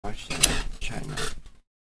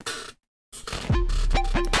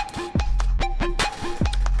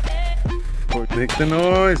Make the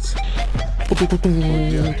noise.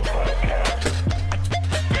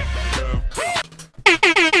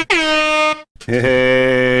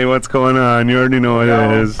 Hey, what's going on? You already know what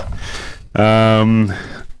it is.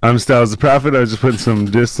 I'm Styles the Prophet. I was just putting some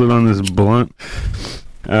distillate on this blunt.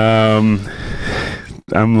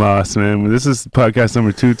 I'm lost, man. This is podcast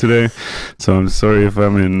number 2 today, so I'm sorry if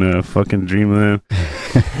I'm in fucking dreamland.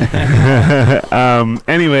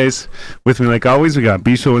 Anyways, with me like always, we got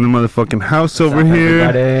B-Show in the motherfucking house over here.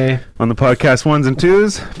 Everybody? On the podcast 1s and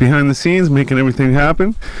 2s, behind the scenes, making everything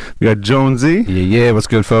happen. We got Jonesy. Yeah, what's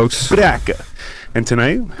good, folks? Bracka. And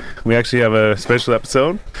tonight, we actually have a special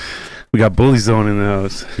episode. We got Bully Zone in the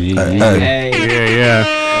house. Yeah.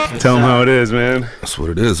 Tell them how it is, man. That's what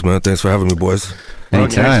it is, man. Thanks for having me, boys.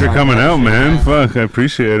 Thanks for coming out, man. Fuck, I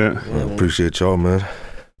appreciate it. I appreciate y'all, man.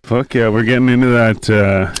 Fuck yeah, we're getting into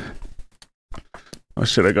that. Oh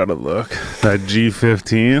shit, I gotta look. That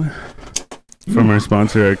G15 from our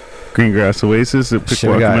sponsor at Greengrass Oasis at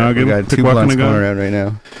Pikwakanagan. We got 2 blunts going around right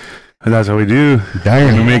now. That's how we do.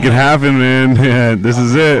 Damn. We make it happen, man. Yeah, this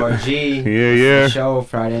is it. 4G. Yeah. Show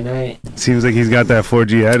Friday night. Seems like he's got that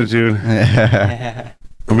 4G attitude.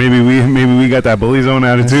 Or maybe we got that Bully Zone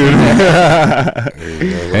attitude.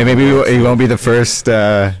 Hey, maybe he won't be the first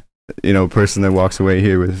person that walks away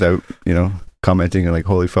here without commenting and like,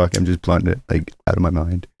 holy fuck, I'm just blunted like out of my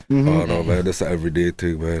mind. Mm-hmm. Oh no, man, this is an everyday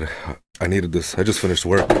thing, man. I needed this. I just finished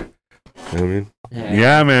work. You know what I mean?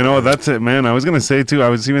 Yeah, man. Oh, that's it, man. I was gonna say too. I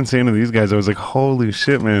was even saying to these guys, I was like, "Holy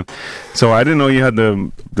shit, man!" So I didn't know you had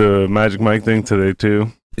the Magic Mike thing today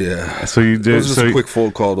too. Yeah. So you did. It was just a quick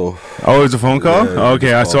phone call, though. Oh, it was a phone call. Yeah,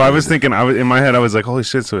 okay. So I was thinking, in my head, I was like, "Holy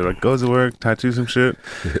shit!" So he like goes to work, tattoos some shit,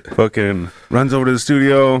 fucking runs over to the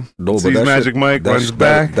studio, sees Magic Mike, runs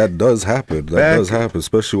back. That does happen. That does happen,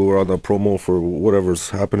 especially when we're on the promo for whatever's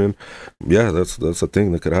happening. Yeah, that's a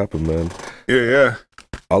thing that could happen, man. Yeah.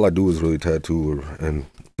 All I do is really tattoo and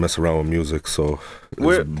mess around with music, so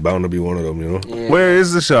it's bound to be one of them, Yeah. Where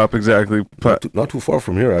is the shop exactly? Not too far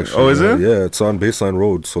from here, actually. Oh, is it? Yeah, it's on Baseline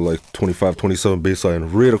Road, so like 25, 27 Baseline,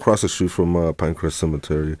 right across the street from Pinecrest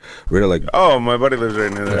Cemetery. Right like. Oh, my buddy lives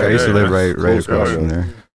right near there. I used to live right across from there.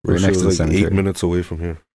 Right next to the like cemetery. 8 minutes away from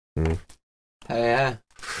here. Yeah. Oh, yeah.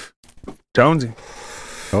 Jonesy.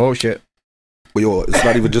 Oh shit. But yo, it's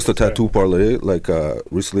not even just a tattoo parlor. Eh? Like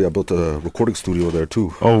recently, I built a recording studio there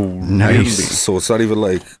too. Oh, nice. So it's not even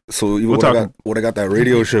like even when I got that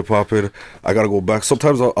radio shit popping, I gotta go back.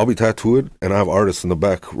 Sometimes I'll be tattooed and I have artists in the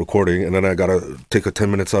back recording, and then I gotta take 10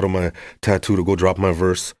 minutes out of my tattoo to go drop my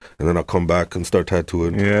verse, and then I'll come back and start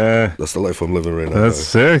tattooing. Yeah, that's the life I'm living right now. That's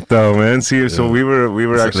sick though, man. See, so we were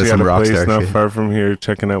actually at a place not far from here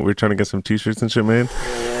checking out. We were trying to get some t-shirts and shit made.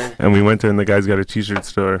 And we went there, and the guy's got a t-shirt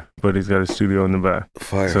store, but he's got a studio in the back.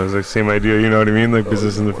 Fire. So it's like same idea, you know what I mean? Like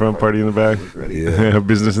business in the front, party in the back. Yeah.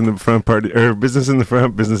 Business in the front, party, or business in the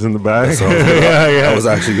front, business in the back. Yeah. I was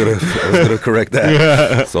actually gonna correct that.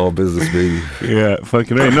 Yeah. It's all business, baby. Yeah,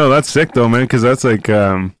 fucking right. No, that's sick though, man, because that's like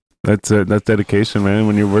that's dedication, man.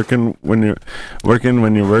 When you're working, you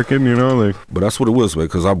know, like. But that's what it was, man.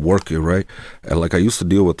 Because I'm working, right, and like I used to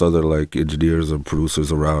deal with other like engineers and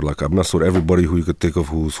producers around. Like I mess with everybody who you could think of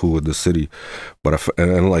who's who in the city. But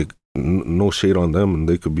and like no shade on them, and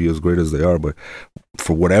they could be as great as they are. But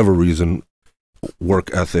for whatever reason,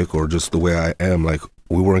 work ethic or just the way I am, like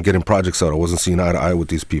we weren't getting projects out. I wasn't seeing eye to eye with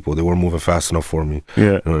these people. They weren't moving fast enough for me. Yeah,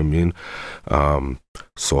 you know what I mean.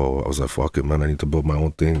 So I was like, fuck it, man. I need to build my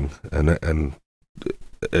own thing, and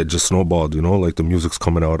it just snowballed, you know. Like the music's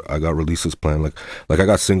coming out, I got releases planned. Like I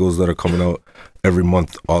got singles that are coming out every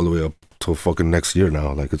month, all the way up till fucking next year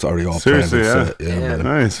now. Like it's already all seriously, planned. Yeah, man.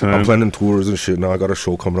 Nice, man. I'm planning tours and shit now. I got a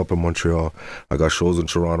show coming up in Montreal. I got shows in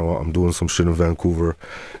Toronto. I'm doing some shit in Vancouver,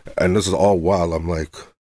 and this is all while I'm like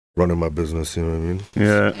running my business. You know what I mean?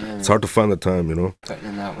 Yeah. It's hard to find the time, you know. Putting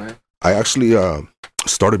in that work. I actually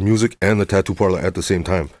started music and the tattoo parlor at the same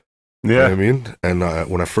time. Yeah. You know what I mean? And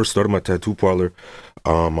when I first started my tattoo parlor,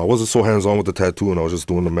 I wasn't so hands-on with the tattoo, and I was just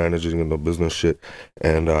doing the managing and the business shit.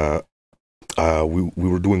 And we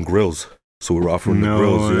were doing grills. So we were offering the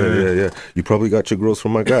grills. Yeah. You probably got your grills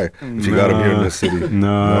from my guy, if you got him here in this city.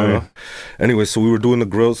 No. Anyway, so we were doing the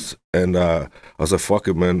grills, and I was like, fuck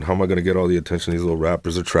it, man. How am I going to get all the attention of these little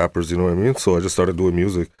rappers or trappers, you know what I mean? So I just started doing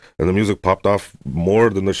music, and the music popped off more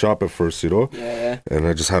than the shop at first, you know? Yeah. And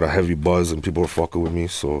I just had a heavy buzz, and people were fucking with me,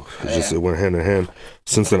 so it went hand in hand.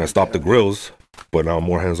 Since then, I stopped the grills, but now I'm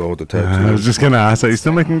more hands-on with the tattoo. I was just going to ask, are you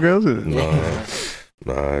still making grills?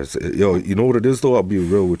 Nah. Yo, you know what it is, though? I'll be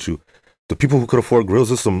real with you. The people who could afford grills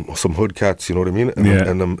is some hood cats, you know what I mean?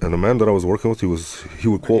 And, and the man that I was working with, he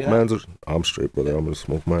would quote man's. I'm straight, brother. I'm gonna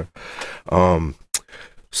smoke mine.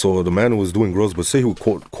 So the man who was doing grills, but say he would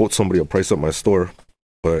quote somebody a price at my store,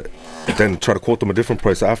 but then try to quote them a different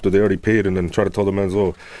price after they already paid, and then try to tell the man,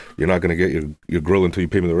 oh, you're not gonna get your grill until you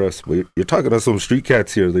pay me the rest. But you're talking to some street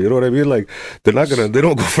cats here, you know what I mean? Like they don't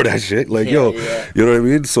go for that shit. Like you know what I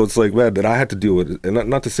mean? So it's like, man, that I had to deal with it, and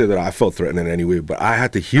not to say that I felt threatened in any way, but I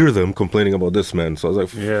had to hear them complaining about this man. So I was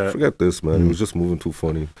like, forget this, man. He was just moving too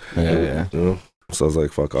funny. Yeah. You know. So I was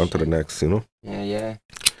like, fuck, on to the next. You know. Yeah.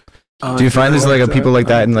 Do you find there's like people like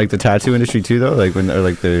that in like the tattoo industry too, though? Like when they're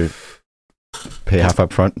like they pay half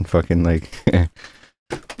up front and fucking like.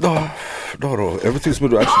 No. Everything's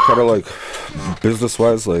been actually kind of like business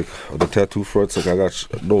wise, like the tattoo fronts. Like I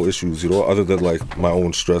got no issues, you know, other than like my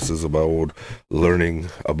own stresses about own learning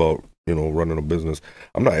about, you know, running a business.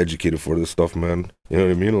 I'm not educated for this stuff, man. You know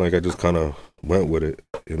what I mean? Like I just kind of went with it,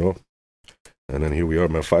 you know. And then here we are,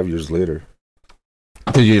 man. 5 years later.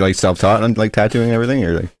 Did you like self-taught on like tattooing and everything,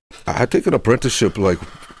 or like? I had taken an apprenticeship like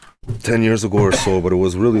 10 years ago or so, but it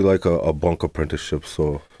was really like a bunk apprenticeship.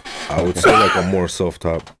 So I would say like a more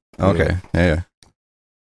self-taught. Okay. Yeah.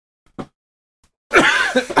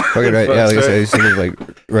 Okay, right. Yeah, like I said, I used to live like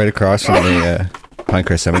right across from the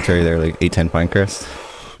Pinecrest Cemetery there, like 810 Pinecrest.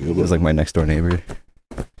 It was like my next door neighbor.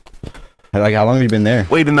 Like, how long have you been there?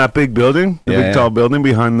 Wait, in that big building? The big tall building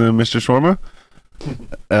behind the Mr. Shawarma?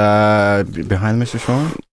 Behind the Mr.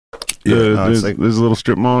 Shawarma? Yeah, there's a little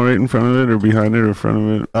strip mall right in front of it, or behind it, or in front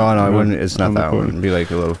of it. Oh no, I wouldn't. It's not that one. It'd be like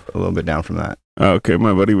a little bit down from that. Oh, okay,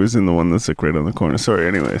 my buddy was in the one that's like right on the corner. Sorry,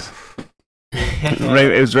 anyways. Right,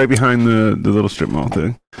 it was right behind the little strip mall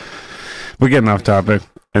thing. We're getting off topic,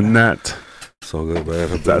 and that. So good,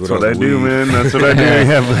 man. That's what I do, man. That's what I do.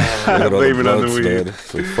 Yeah, blame it on the weed.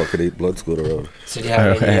 It's like fucking 8 bloods going around. So do you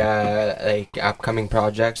have any like upcoming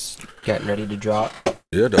projects getting ready to drop?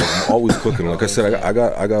 Yeah, dog, I'm always cooking. Like I said,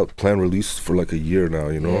 I got planned release for like a year now,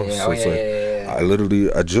 you know. So it's like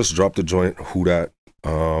I just dropped the joint Who Dat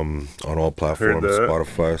on all platforms,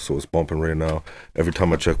 Spotify, so it's bumping right now. Every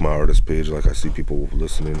time I check my artist page, like I see people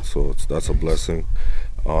listening, so that's a blessing.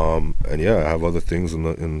 And yeah, I have other things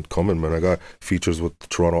in coming, man. I got features with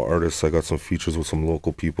Toronto artists. I got some features with some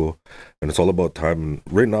local people, and it's all about time. And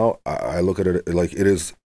right now, I look at it like it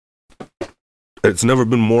is. It's never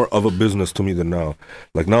been more of a business to me than now.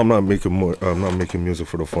 Like now, I'm not making music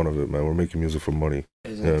for the fun of it, man. We're making music for money.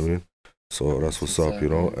 You know what I mean? So that's what's up, you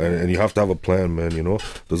know. And you have to have a plan, man. You know,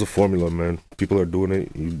 there's a formula, man. People are doing it.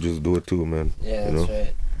 You just do it too, man. Yeah, that's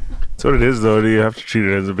right. That's what it is, though. You have to treat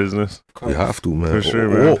it as a business. You have to, man. For sure,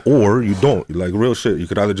 man. Or you don't. Like real shit. You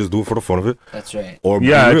could either just do it for the fun of it. That's right. Or be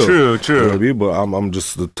real. True. You know what I mean? But I'm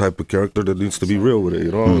just the type of character that needs to be real with it.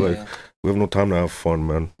 You know, like we have no time to have fun,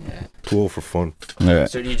 man. Yeah. Too old for fun. Yeah.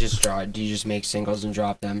 So do you just make singles and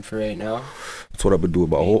drop them for right now? That's what I've been doing.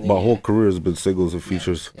 My whole career has been singles and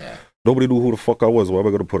features. Yeah. Nobody knew who the fuck I was. Why am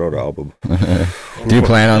I gonna put out an album? Do you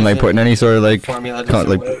plan on like putting any sort of like formula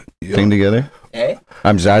thing together? Eh?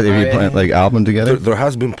 I'm just asking if you plan like album together. There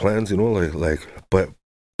has been plans, you know, like, but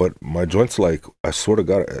my joints, like, I swear to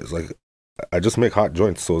God, it's like I just make hot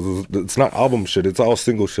joints, so it's not album shit. It's all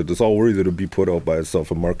single shit. It's all worthy to be put out by itself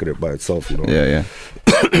and marketed by itself, you know. Yeah.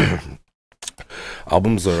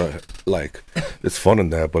 Albums are like, it's fun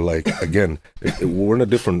in that, but like again, we're in a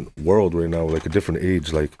different world right now, like a different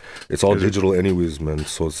age. Like it's all digital anyways, man.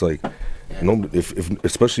 So it's like, if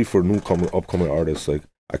especially for upcoming artists, like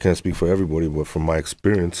I can't speak for everybody, but from my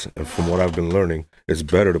experience and from what I've been learning, it's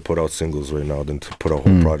better to put out singles right now than to put out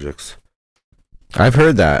whole projects. I've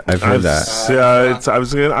heard that. Yeah,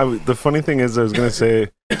 the funny thing is, I was gonna say,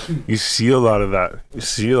 you see a lot of that. You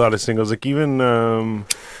see a lot of singles, like even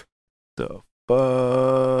the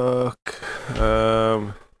fuck,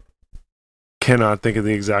 cannot think of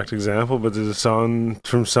the exact example, but there's a song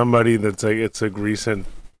from somebody that's like it's like recent,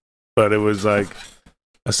 but it was like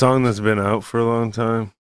a song that's been out for a long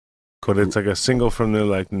time, but it's like a single from their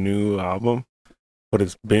like new album, but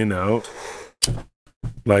it's been out.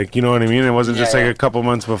 Like, you know what I mean? It wasn't just like a couple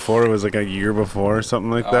months before. It was like a year before or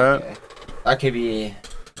something like that. Okay. That could be...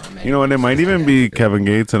 You know what? It might even be Kevin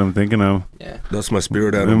Gates that I'm thinking of. Yeah. That's my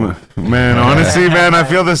spirit animal. Man, honestly, man, I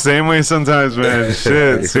feel the same way sometimes, man.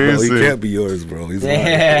 Shit, seriously. No, he can't be yours, bro. He's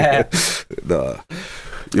mine. Nah.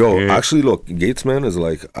 Yo, actually, look, Gates, man, is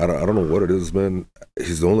like, I don't know what it is, man.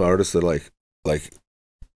 He's the only artist that like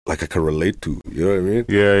I can relate to. You know what I mean?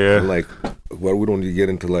 Yeah. And like, well, we don't need to get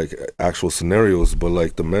into like actual scenarios, but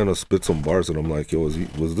like the man will spit some bars, and I'm like, yo,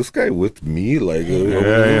 was this guy with me? Like,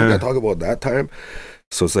 I talk about that time.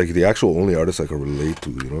 So it's like the actual only artist I can relate to,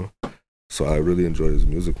 you know. So I really enjoy his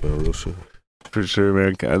music, man. Real shit. For sure,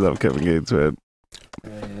 man. I love Kevin Gates, man.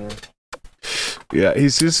 Yeah,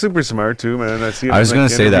 he's super smart too, man. I see him. I was gonna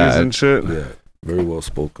say that. And shit. Yeah. Very well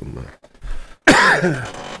spoken, man.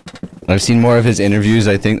 I've seen more of his interviews,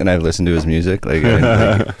 I think, than I've listened to his music. Like,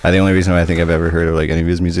 the only reason why I think I've ever heard of like any of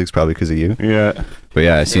his music is probably because of you. Yeah. But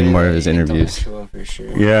yeah, I've seen more of his interviews. For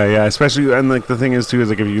sure. Yeah, especially, and like the thing is too is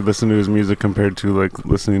like if you listen to his music compared to like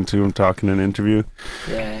listening to him talk in an interview,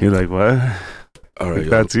 Yeah. you're like, what? All right, Like,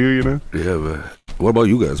 that's you know? Yeah, man. What about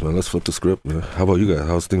you guys, man? Let's flip the script, man. How about you guys?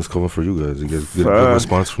 How's things coming for you guys? You guys get a good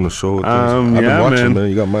response from the show? I've been yeah, watching, man. man.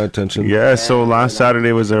 You got my attention. Yeah. So last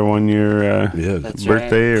Saturday was our 1 year Yeah. That's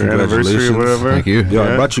birthday or anniversary or Congratulations. whatever. Thank you. Yeah, I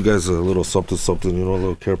Yeah. brought you guys a little something, you know, a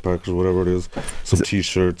little care package or whatever it is. Some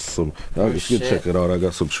T-shirts, some. If you shit. check it out, I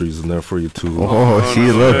got some trees in there for you too. Oh,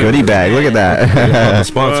 geez, look, goodie bag. Look at that. The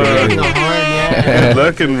sponsor. Getting the anyway. horn, yeah. Good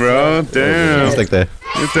looking, bro. Damn. It's like the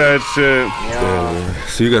Get that shit. Yeah, man.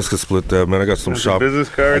 So you guys can split that, man. I got some shop. Business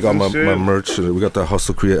I cards got and my shit. merch. We got that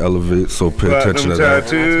Hustle, Create, Elevate. So pay attention to Platinum that.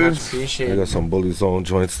 tattoos. Much I appreciated. got some Bully Zone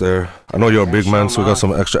joints there. I know you're a big man, so we got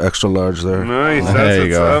some extra large there. Nice. There That's you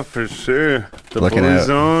what's go. up for sure. The Looking bully at-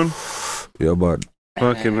 zone. Yeah, but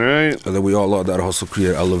Fucking right. and then we all love that Hustle,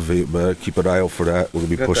 Create, Elevate, man. Keep an eye out for that. We'll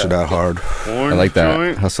be Got pushing that hard. Orange I like that.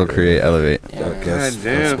 joint. Hustle, create, elevate. Yeah. That's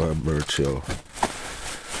damn. my merch, yo.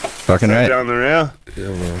 Fucking right. Down the rail. Yeah,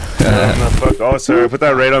 man. Oh, sorry. I put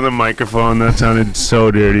that right on the microphone. That sounded so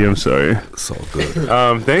dirty. I'm sorry. It's all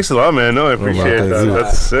good. Thanks a lot, man. No, I appreciate thank that. you.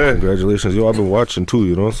 That's sick. Congratulations. Yo, I've been watching too,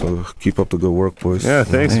 you know, so keep up the good work, boys. Yeah,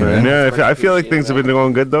 thanks, Hey, man. man. Yeah, I feel like things have been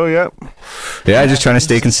going good though. Yeah. Yeah, just trying to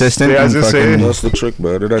stay consistent. Yeah, I was and gonna say- fucking- That's the trick,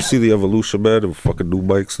 man. And I see the evolution, man, of fucking new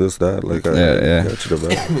bikes, this, that. Like, I Yeah. got you,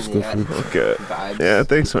 man. It's good for you. Okay. Vibes. Yeah,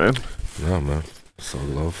 thanks, man. Yeah, man. So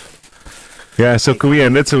love. Yeah, so can we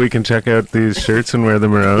end it so we can check out these shirts and wear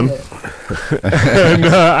them around?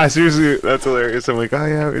 No, I seriously, that's hilarious. I'm like, oh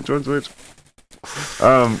yeah, which one's which?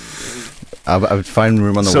 I would find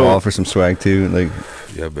room on the So- wall for some swag too. Like,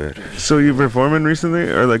 Yeah, man. So you performing recently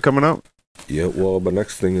or like coming up? Yeah, well, my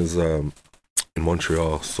next thing is in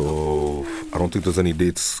Montreal, so I don't think there's any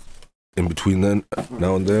dates in between then,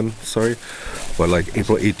 now and then, sorry. But like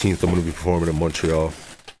April 18th, I'm going to be performing in Montreal.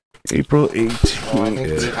 April Oh, I 18th.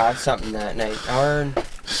 think we have something that night. Or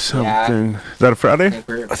Something. Is that a Friday? I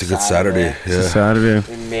think it's Saturday, It's a yeah.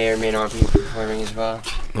 Saturday. We may or may not be performing as well.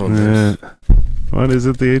 Oh, nice. Yeah. What is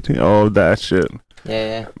it, the 18th? Oh, that shit.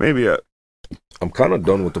 Yeah. Maybe, I'm kind of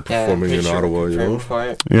done with the Yeah, performing pretty in sure Ottawa, we're you know?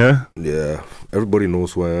 confirmed for it. yeah? Yeah, everybody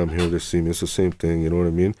knows who I am here. They see me. It's the same thing, you know what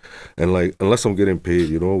I mean? And like, unless I'm getting paid,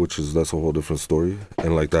 you know, that's a whole different story.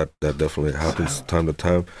 And like that definitely happens time to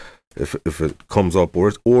time. If it comes up,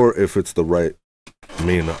 or if it's the right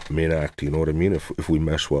main act, you know what I mean? If we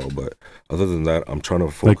mesh well, but other than that, I'm trying to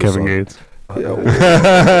focus Like Kevin on. Gates. Yeah,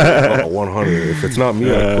 well, 100. If it's not me,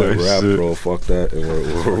 I quit Yeah, rap, shit. bro. Fuck that, and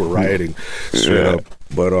we're rioting straight Yeah. up.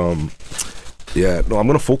 But yeah, no, I'm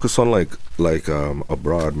gonna focus on like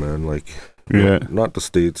abroad, man. Like, Yeah. not the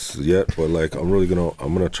States yet, but like I'm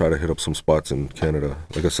gonna try to hit up some spots in Canada.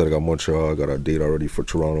 Like I said, I got Montreal, I got a date already for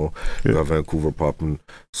Toronto, Yeah. I got Vancouver popping.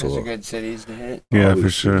 Those are So good cities to hit. Yeah, for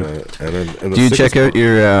obviously, sure. man. And then and the do you sickest check out part-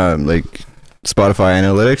 your like Spotify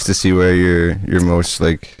analytics to see where you're most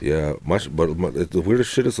like? Yeah, the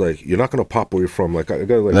weirdest shit is like you're not gonna pop where you're from. Like I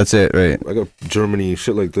got like That's it, right? I got Germany,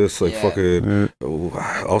 shit like this, like Yeah. fucking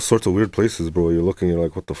Yeah. all sorts of weird places, bro. You're looking, you're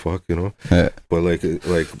like, what the fuck, you know? Yeah. But like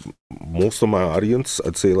most of my audience,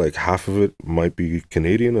 I'd say like half of it might be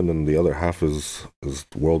Canadian, and then the other half is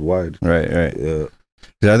worldwide. Right. Yeah,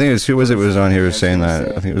 'Cause I think it was who was it was on here was I was saying gonna that.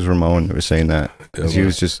 say. I think it was Ramon who was saying that. 'Cause he man.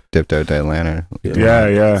 was just dipped out to Atlanta. Yeah.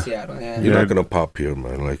 Seattle, yeah. You're Yeah. not gonna pop here,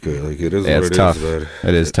 man. Like it is Yeah, what it's it tough. is, man.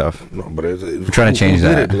 It is tough. No, but we're trying to change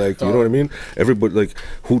that. Did it? Like, you know what I mean? Everybody, like,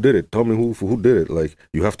 who did it? Tell me who did it? Like,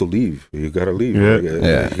 you have to leave. You gotta leave. Yeah. Like,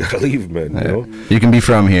 Yeah. You gotta leave, man. Yeah. You know. You can be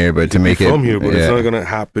from here, but to You make be it from here, but it's yeah. not gonna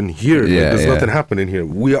happen here. Like, Yeah, there's yeah. nothing happening here.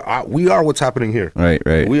 We are what's happening here. right.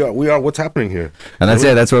 We are what's happening here. And that's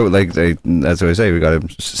it. That's what that's what I say. We got to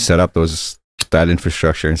set up that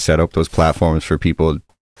infrastructure and set up those platforms for people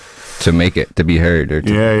to make it, to be heard, or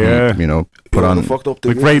to Yeah. you know, put You know, on. the fucked up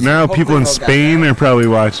thing Like right is- now, Hopefully people in they'll get Spain that. are probably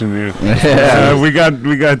watching you. Yeah. We got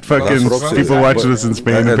fucking what I'm saying. people watching But- us in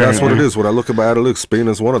Spain. And that's what it apparently. is. When I look at my analytics, Spain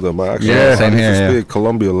is one of them. I actually, Yeah, same here, yeah. Spain,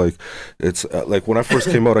 Colombia, like it's like when I first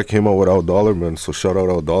came out, I came out with Al Dollar, man. So shout out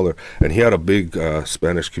Al Dollar, and he had a big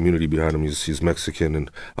Spanish community behind him. He's Mexican and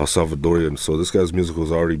El Salvadorian, so this guy's music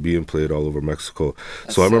was already being played all over Mexico.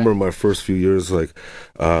 So I remember my first few years, like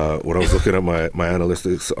when I was looking at my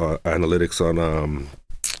analytics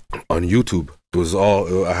on YouTube. It was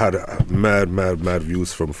all. I had mad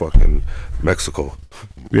views from fucking Mexico.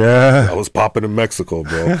 Yeah. I was popping in Mexico,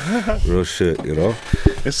 bro. Real shit, you know.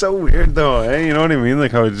 It's so weird though, eh? You know what I mean?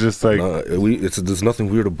 Like how it's just like there's nothing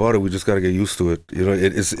weird about it. We just gotta get used to it. You know,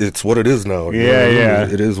 it's what it is now. You Yeah, know what I mean?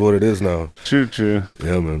 yeah. It is what it is now. true.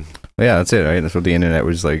 Yeah, man. Yeah, that's it, right? That's what the internet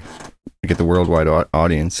was like. You get the worldwide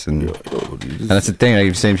audience, and And that's the thing. Like,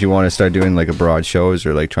 you're saying if you want to start doing like abroad shows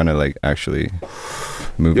or like trying to like actually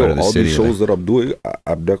move out of the all city. these shows that I'm doing,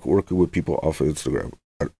 I'm working with people off of Instagram.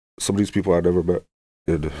 Some of these people I never met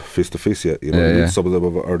face to face yet. You know, Yeah, what I mean? yeah. Some of them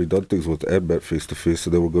have already done things with Ed met face to face, so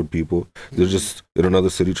they were good people. They're just in another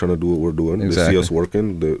city trying to do what we're doing. Exactly. They see us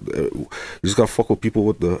working. You just gotta fuck with people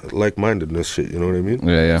with the like-mindedness shit. You know what I mean?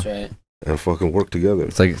 Yeah. That's right. And fucking work together.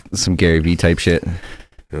 It's like some Gary Vee type shit.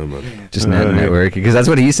 Yeah, man. Just Yeah. network, because that's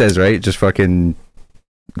what he says, right? Just fucking.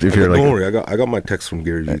 If you're Don't like, worry, I got my text from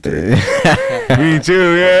Gary Vee today. Me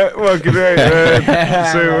too, yeah. Fucking right,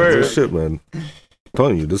 man. Say Real word. shit, man. I'm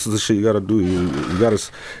telling you, this is the shit you gotta do. You gotta,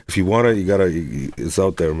 if you want it, it's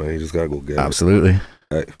out there, man. You just gotta go get absolutely.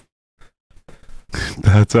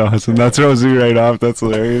 That's awesome. That's Rosie right off. That's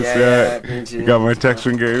hilarious. Yeah. Me too. Got my text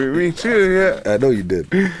from Gary. Me too, yeah. it. I know you did.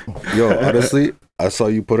 Yo, honestly, I saw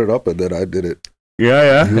you put it up and then I did it.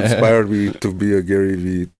 Yeah. You inspired me to be a Gary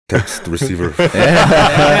Vee text receiver.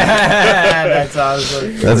 That's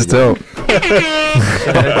awesome. That's dope. Shout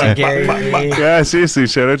out to Gary Vee. Yeah, seriously.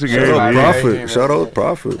 Shout out to Shout Gary out Vee. Prophet. Shout out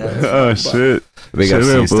Prophet, man. Oh, shit. Big up Shout to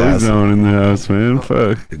you, out Blue Styles. Zone in the house, man.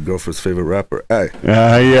 Fuck. Your girlfriend's favorite rapper. Hey,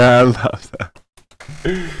 Yeah, I love that.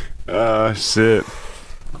 Oh, shit.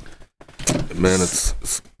 man, it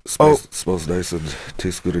smells nice and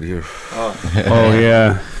tastes good in here. Oh,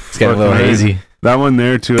 yeah. It's getting a little Fucking hazy. That one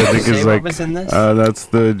there, too, I think Say is what like... was in this? That's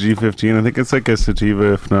the G15. I think it's like a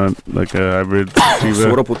sativa, if not like a hybrid So what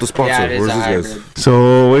sativa. up with the sponsor? Yeah, it is Where's a this guys? hybrid. So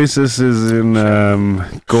Oasis is in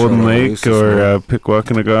Golden Shout out Lake Oasis, or man.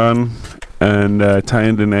 Pikwakanagan and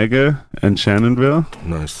Tyendinaga and Shannonville.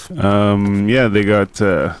 Nice. Yeah, they got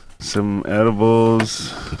some edibles.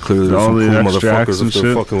 Clearly, there's all some the cool extracts motherfuckers and if they're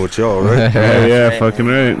shit. fucking with y'all, right? Yeah, Right. fucking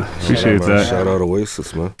right. Appreciate man. that. Shout out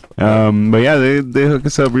Oasis, man. But yeah, they hook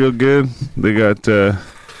us up real good. They got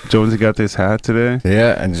Jonesy got this hat today.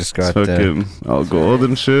 Yeah, and just It's got fucking all gold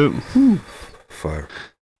and shit. Fire.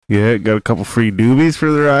 Yeah, got a couple free doobies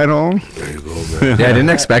for the ride home. There you go, man. yeah, I didn't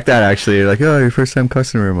expect that actually. You're like, oh, your first time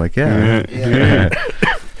customer. I'm like, yeah. Yeah.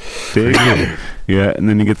 Dig it. Yeah, and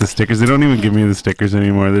then you get the stickers. They don't even give me the stickers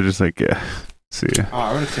anymore. They're just like, yeah, see ya. Oh,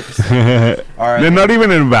 I would have took a They're second. All right. not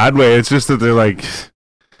even in a bad way. It's just that they're like,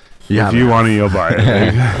 if you want it, you'll buy it.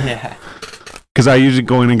 Yeah. Because I usually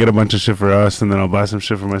go in and get a bunch of shit for us, and then I'll buy some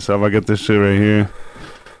shit for myself. I get this shit right here.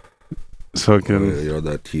 It's fucking, You're on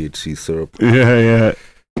that THC syrup. yeah.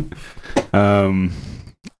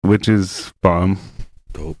 Which is bomb.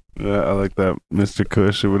 Dope. Yeah, I like that Mr.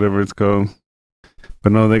 Kush or whatever it's called.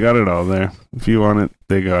 But no, they got it all there. If you want it,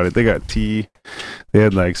 they got it. They got tea. They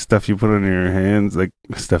had like stuff you put on your hands, like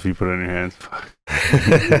stuff you put on your hands.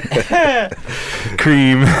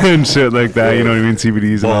 Cream and shit like that. You know what I mean?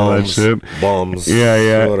 CBDs and all that shit. Bombs.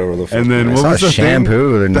 Yeah. Whatever the fuck. And then I what saw was the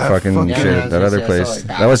shampoo and That fucking fucking- shit. Yeah, That other I saw place.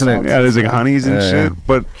 like That wasn't thing? it. Yeah, there's like honeys and Yeah, shit.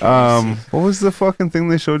 But what was the fucking thing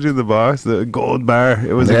they showed you in the box? The gold bar.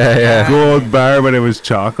 It was Yeah, a yeah. gold bar, but it was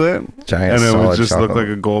chocolate, Giant and it solid would just look chocolate.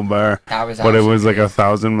 like a gold bar, That was but it was like actually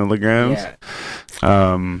 1,000 milligrams. Yeah.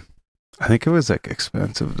 I think it was like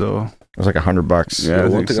expensive though. It was like $100. Yeah, I The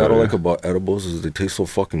one think thing so, I don't yeah. like about edibles is they taste so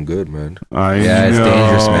fucking good, man. Yeah, it's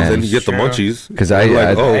dangerous, man. And then you get the True. munchies. Because You're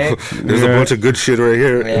like, I oh, Right? there's a Yeah. bunch of good shit right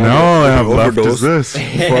here. Yeah. No, I have left Overdose. is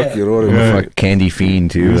this. Fuck, you know what I mean? Yeah. I'm a candy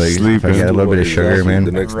fiend too. You're Like if I sleeping. get a little bit of sugar, Exactly. man.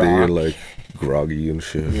 The next day you're Rock. like groggy and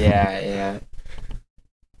shit. Yeah.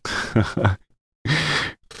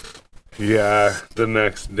 Yeah, the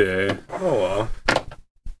next day. Oh well.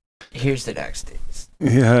 Here's the next days.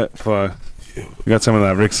 Yeah, fuck. We got some of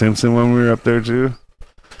that Rick Simpson when we were up there too.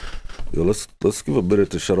 Yo, let's give a minute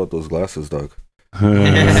to shut out those glasses, dog. I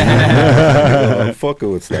I'm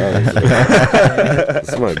fucking with Styles.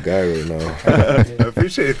 That's my guy right now.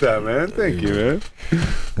 appreciate that, man. Thank you, man.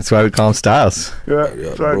 That's why we call him Styles. Yeah, Yeah,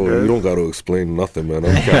 it's all bro, good. you don't got to explain nothing, man.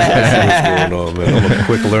 I'm catching what's going on, man. I'm a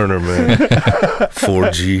quick learner, man.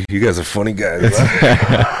 4G. You guys are funny guys.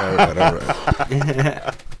 All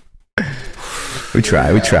right. We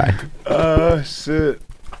try. Oh shit.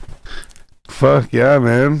 Fuck yeah,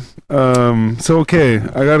 man. So okay,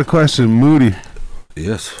 I got a question, Moody.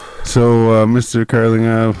 Yes. So Mr. Carling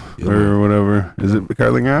Ave Yeah, or whatever. Is it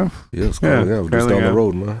Carling Ave? Yes, Yeah, yeah, just Carling down the Ave.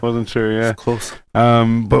 road, man. Wasn't sure, yeah. It's close.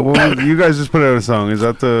 But what was, you guys just put out a song. Is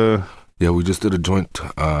that the Yeah, we just did a joint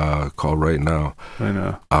called Right Now. I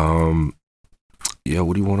know. Yeah,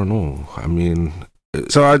 what do you want to know? I mean,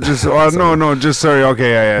 So I just no, just sorry.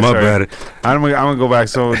 Okay, yeah, my sorry. bad. I'm gonna go back.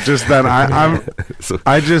 So just then So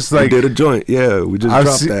I just we like did a joint. Yeah, we just I've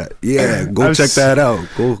dropped se- that. Yeah, go I've check se- that out.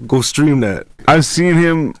 Go stream that. I've seen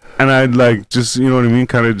him, and I'd like just you know what I mean,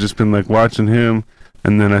 kind of just been like watching him,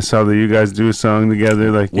 and then I saw that you guys do a song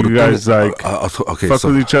together. Like Well, you the thing- guys like okay, fuck so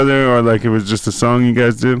with each other, or like it was just a song you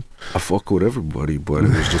guys did. I fuck with everybody, but it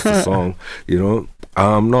was just a song, you know.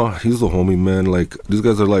 No, he's the homie, man. Like these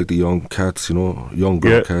guys are like the young cats, you know, young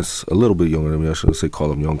girl Yeah. cats, a little bit younger than me. I shouldn't say call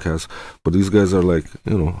them young cats, but these guys are like,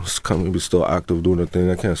 you know, kind of maybe still active doing their thing.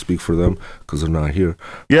 I can't speak for them because they're not here.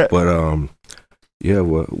 Yeah. But yeah,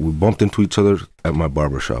 we bumped into each other at my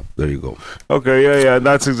barbershop. There you go. Okay, yeah,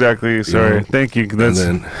 that's exactly. Sorry, Yeah. thank you. That's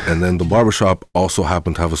And then the barbershop also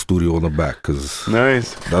happened to have a studio in the back because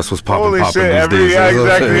nice. that's what's popping Holy these shit! days. Yeah, You know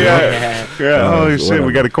what I'm exactly. saying? Yeah, yeah. Holy shit! whatever.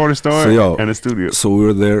 We got a corner store So, yo, and a studio. So we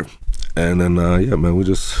were there, and then yeah, man, we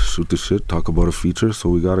just shoot the shit, talk about a feature. So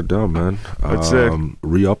we got it down, man. That's sick.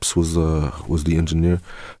 Re-Ups was the engineer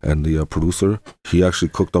and the producer. He actually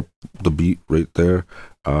cooked up the beat right there.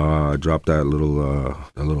 Dropped that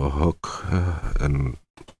little hook, and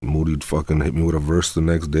Moody fucking hit me with a verse the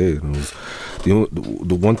next day. And it was, you know,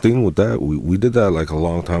 the one thing with that, we did that like a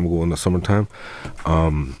long time ago in the summertime.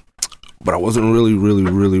 But I wasn't really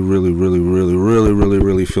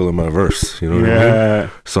feeling my verse. You know what I mean? Yeah,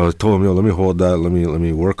 So I told him, yo, let me hold that. Let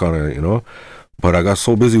me work on it. You know. But I got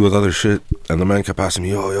so busy with other shit, and the man kept asking me,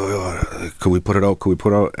 yo, could we put it out?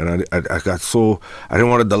 And I got so, I didn't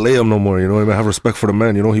want to delay him no more, you know what I mean? I have respect for the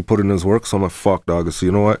man, you know, he put in his work, so I'm like, fuck, dog. So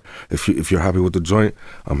you know what? If you're happy with the joint,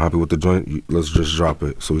 I'm happy with the joint, let's just drop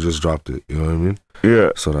it. So we just dropped it, you know what I mean? yeah.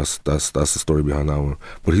 So that's the story behind that one.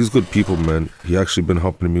 But he's good people, man. He actually been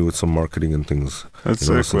helping me with some marketing and things, That's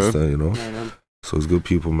you know, sick, man. since then, you know? So it's good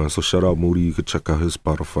people, man. So shout out Moody. You could check out his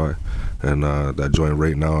Spotify. And that joint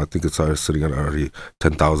right now, I think it's sitting at already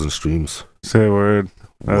 10,000 streams. Say a word.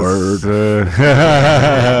 That's, Word.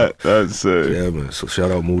 That's Yeah, man. So shout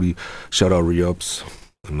out Moody. Shout out Re-Ups.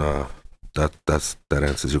 And that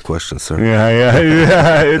answers your question, sir.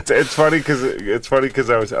 yeah. It's funny because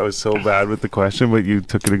I was so bad with the question, but you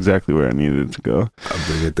took it exactly where I needed it to go. I'll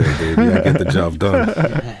bring it there, baby. I get the job done.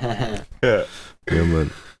 Yeah. Yeah, man.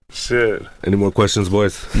 Shit. Any more questions,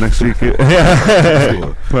 boys? Next week.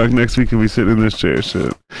 Yeah. Fuck. Next week we'll be sitting in this chair.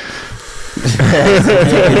 Shit.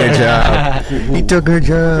 He took her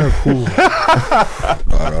job.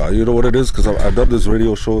 You know what it is? Because I've done these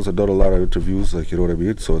radio shows. I've done a lot of interviews. Like, you know what I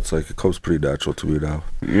mean? So it's like, it comes pretty natural to me now.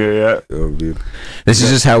 Yeah. You know what I mean? This is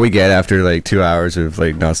just how we get after like 2 hours of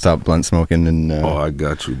like nonstop blunt smoking and. Oh, I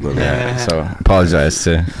got you, brother. Yeah, so apologize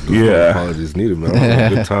to. No Yeah. apologies needed, man. I'm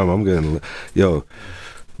having a good time. I'm getting, yo,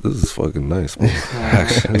 this is fucking nice, man.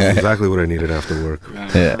 Actually, this is exactly what I needed after work.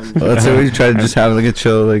 Yeah, well, that's what we try to just have like a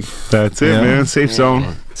chill, like That's it, Yeah. man. Safe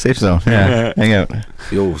zone. safe zone. Yeah, hang out.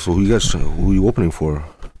 Yo, so who you opening for?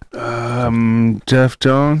 Jeff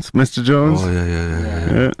Jones, Mr. Jones. Oh yeah.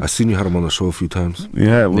 Yeah. I seen you had him on the show a few times.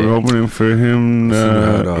 Yeah, we're Yeah. opening for him So you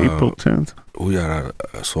had, April 10th. Oh yeah.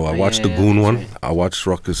 So I Oh, watched yeah, the Goon that's one. right. I watched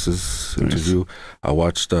Ruckus's interview. I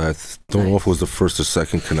watched. Don't know if it was the first or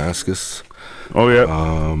second Kanaskas. Oh yeah.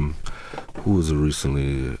 Who was it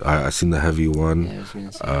recently? I seen the heavy one. Yeah, I was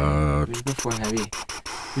gonna say. Who's before Heavy?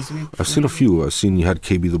 Who's the week I've before seen a Heavy? few. I've seen you had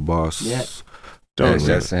KB the Boss. Yeah. Jones.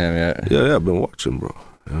 That's him. Yeah. Yeah. I've been watching, bro.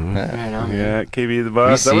 You know? Right on. Yeah, KB the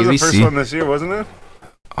boss. That was the first one this year, wasn't it?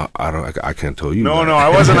 I can't tell you. No, man. no, I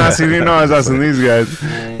wasn't asking you. No, I was asking these guys. I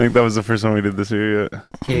Yeah. think that was the first one we did this year. Yeah,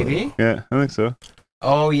 KB? yeah, I think so.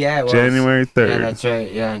 Oh yeah, it was. January 3rd. Yeah, that's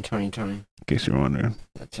right. Yeah, in 2020. in case you're wondering,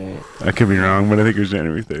 That's right. I could be wrong, but I think it was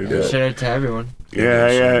January 3rd. Yeah. Shout out to everyone. Yeah.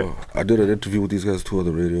 So, I did an interview with these guys too on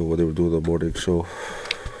the radio where they were doing the morning show.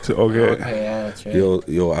 So, okay. Okay, yeah, that's right.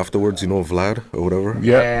 Yo, afterwards, you know Vlad or whatever?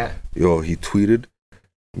 Yeah. Yo, he tweeted,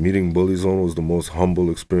 meeting Bully Zone was the most humble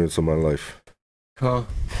experience of my life. Cool.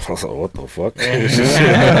 I was like, what the fuck? You're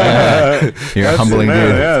a That's humbling it, man.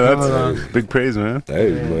 dude. Yeah, Hold that's big praise, man.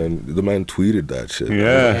 Hey, Yeah. man, the man tweeted that shit.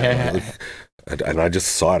 Yeah. And I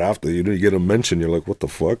just saw it after. You know, you get a mention, you're like, what the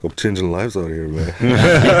fuck? I'm changing lives out here,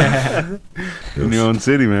 man. In your own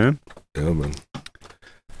city, man. Yeah, man.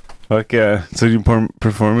 Fuck yeah. So you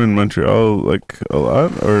perform in Montreal like a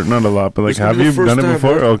lot? Or not a lot, but like It's gonna have be the you first done it time,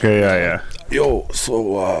 before? man. Okay, yeah. Yo,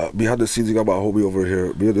 so behind the scenes, you got my homie over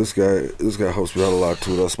here. Me and this guy helps me out a lot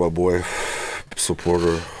too. That's my boy,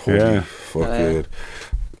 supporter, homie. Yeah. Fucking,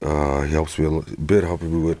 he helps me a bit,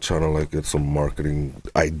 helping me with trying to like get some marketing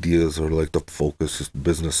ideas or like the focus, just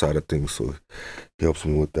business side of things. So he helps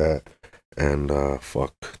me with that. And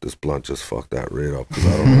fuck, this blunt just fucked that rate up because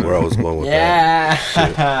I don't know where I was going with Yeah.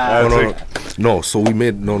 that. No. So we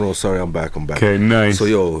made sorry, I'm back. Okay, nice. So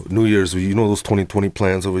yo, New Year's, you know those 2020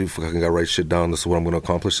 plans over you fucking got to write shit down. This is what I'm gonna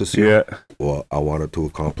accomplish this year. Yeah. Well, I wanted to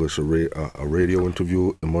accomplish a radio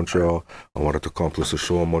interview in Montreal. I wanted to accomplish a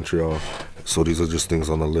show in Montreal. So these are just things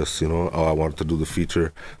on the list, you know. Oh, I wanted to do the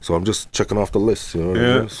feature. So I'm just checking off the list, you know.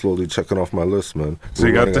 Yeah. I mean? Slowly checking off my list, man. So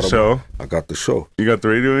you got the show? I got the show. You got the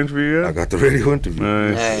radio interview yet? I got the radio interview.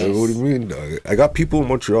 Nice. What do you mean, dog? I got people in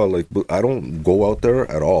Montreal, like, but I don't go out there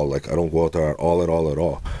at all. Like, I don't go out there at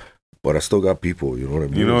all. But I still got people, you know what I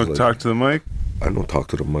mean? You know, like, talk to the mic? I know talk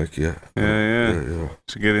to the mic, yeah. Yeah.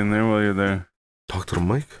 Should get in there while you're there. Talk to the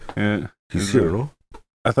mic? Yeah. He's here, no?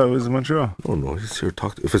 I thought it was in Montreal. No, he's here.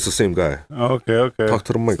 If it's the same guy. Oh, okay. Talk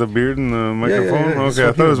to the mic. It's the beard and the microphone? Yeah, Okay,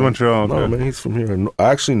 I thought it was Montreal. Okay. No, man, he's from here. I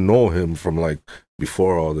actually know him from, like,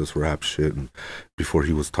 before all this rap shit and before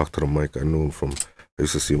he was talk to the mic. I knew him from, I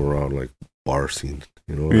used to see him around, like, bar scene,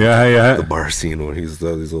 you know? Yeah. The bar scene when he's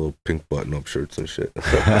these little pink button-up shirts and shit.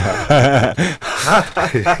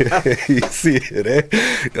 You see it, eh?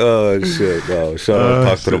 Oh, shit. No, shout out,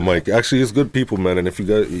 talk to the mic. Actually, he's good people, man. And if you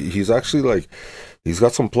got, he's actually, like, he's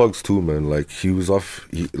got some plugs too, man. Like he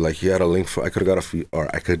had a link for. I could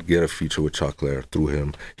get a feature with Chocolate through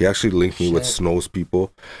him. He actually linked me with Snow's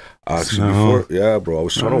people. Actually, before, yeah, bro. I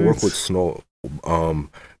was trying to work with Snow.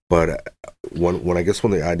 But when I guess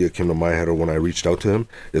when the idea came to my head or when I reached out to him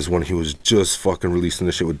is when he was just fucking releasing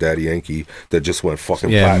the shit with Daddy Yankee that just went fucking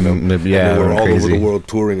platinum. Yeah, and they were all crazy. over the world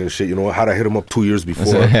touring and shit. You know, how'd I hit him up 2 years before?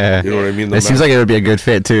 Yeah. You know what I mean? It seems like it would be a good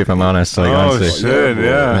fit too, if I'm honest. Like, honestly. Shit,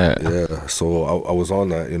 yeah. Yeah, so I was on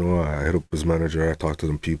that, you know. I hit up his manager, I talked to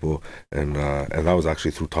them people, and that was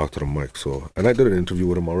actually through Talk to the Mic. So, and I did an interview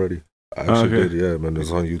with him already. I actually did, yeah, man.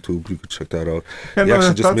 It's on YouTube. You could check that out. Yeah, He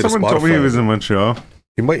actually just made a someone told me he Spotify. was in Montreal.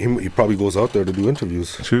 He probably goes out there to do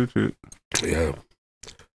interviews. True. Yeah,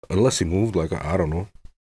 unless he moved, like I don't know.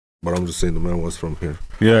 But I'm just saying the man was from here.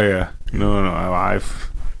 Yeah. No, I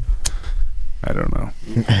don't know.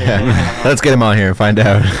 Let's get him on here and find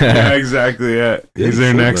out. Yeah, exactly. Yeah, he's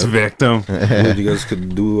their sure, next man. victim. You guys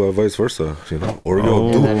could do vice versa, you know, or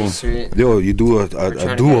That'd be sweet. you do a trying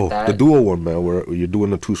to duo, get that. the duo one, man, where you're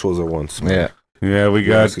doing the two shows at once. Man. Yeah, Yeah, we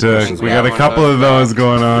Yeah, got that's we a got a couple of those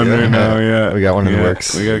going on Yeah. right now. Yeah, we got one in the Yeah,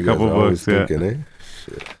 works. We got a You couple guys are always books. Yeah, thinking,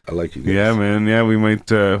 Shit, I like you guys. yeah, man. Yeah, we might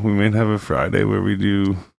have a Friday where we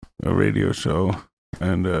do a radio show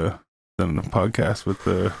and then a podcast with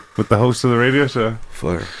the host of the radio show.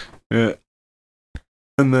 Fire. Yeah.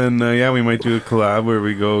 And then, we might do a collab where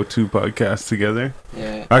we go 2 podcasts together.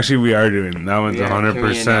 Yeah. Actually, we are doing that one's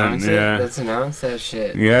 100%. Yeah. Let's announce that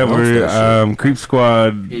shit. Yeah, Announce we're that shit. Creep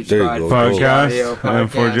Squad Peach There you Squad, go. podcast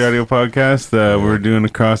and Forge Audio podcast. We're doing a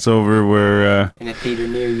crossover where in a theater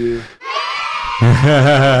near you.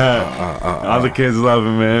 all the kids love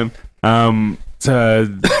it, man.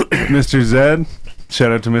 Mr. Zed,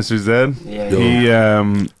 shout out to Mr. Zed.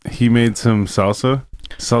 Yeah. He made some salsa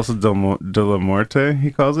de la muerte,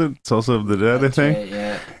 he calls it, salsa of the dead, That's I think. right,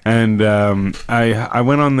 yeah. And I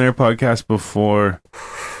went on their podcast before,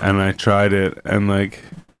 and I tried it, and like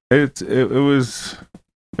it was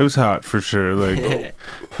hot for sure. Like,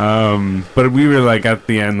 but we were like at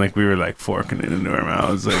the end, like we were like forking it into our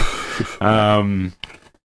mouths, like,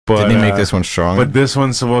 but Didn't he make this one strong? But this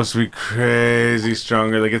one's supposed to be crazy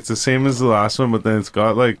stronger. Like it's the same as the last one, but then it's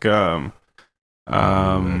got like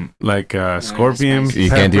scorpion spicy. You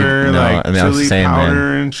pepper, can't do- no, like I mean, I was chili saying, man.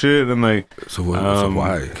 powder and shit, and like So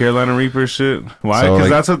why? Carolina Reaper shit. Why? So, Because like-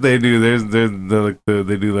 that's what they do.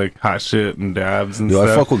 They do like hot shit and dabs and Yo, I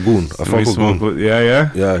stuff. fuck with Goon. I And fuck we with smoke Goon. with- yeah.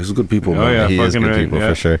 Yeah, he's a good people, Oh, man. yeah. he is fucking good right, people yeah.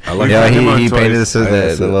 for sure. I like Yeah, that. him on he painted twice. this as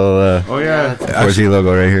That's the it. little Oh yeah. 4G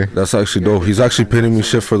logo right here. That's actually dope. He's actually painting me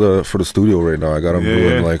shit for the studio right now. I got him Yeah,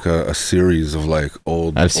 doing yeah. like a series of like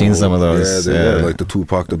old. I've seen some of those, Yeah, yeah. like the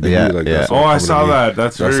Tupac, the Biggie. Yeah, like yeah. that's Oh, all I coming to saw me. that.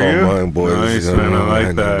 That's That's for all you. mine, boys. Nice, You know, man. I like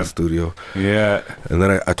in the that. studio. Yeah. And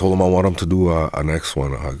then I told him I want him to do a next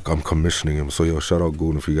one. I'm commissioning him. So yo, shout out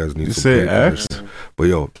Goon if you guys need You some say paint X? commission. But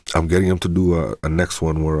yo, I'm getting him to do a next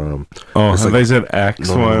one where Oh, It's have like- they said X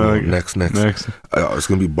no, one? no, no, Like, next. It's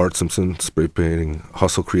gonna be Bart Simpson spray painting,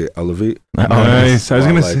 hustle, create, elevate. Oh, Nice. I was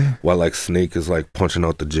gonna While, like, say. while like Snake is like punching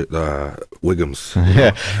out the Wiggums.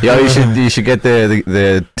 Yeah, yo, you should get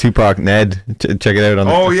the Tupac Ned. Check it out on.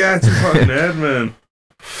 Oh yeah, it's a fucking Ed, man.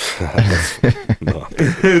 No.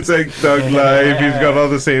 It's like Thug Life. He's got all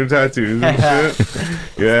the same tattoos and shit.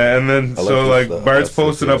 Yeah, and then I like so this, like Bart's that's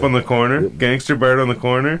posted it, up on the corner, Yep. gangster Bart on the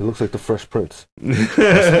corner, It looks like the Fresh Prince. and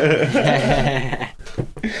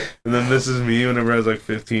then this is me whenever I was like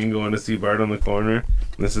 15 going to see Bart on the corner.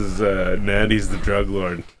 This is Ned. He's the drug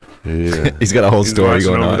lord. Yeah. He's got a whole He's story watching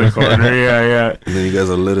going over on. the corner. Yeah. And then you guys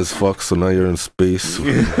are lit as fuck, so now you're in space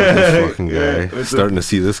with this fucking guy. Yeah, Starting to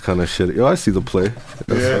see this kind of shit. Yo, I see the play.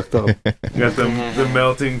 That's Yeah. fucked up. Got the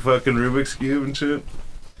melting fucking Rubik's Cube and shit.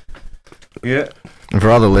 Yeah. And for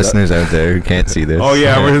all the listeners out there who can't see this. Oh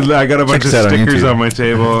yeah, I got a bunch of us out on stickers YouTube. on my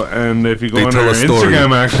table, and if you go They on tell our a story.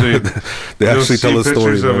 Instagram, actually, They you'll actually see tell a story.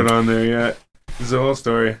 pictures of man. it on there. Yeah, it's a whole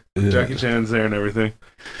story. Yeah. Jackie Chan's there and everything.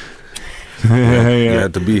 You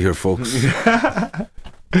had to be here, folks.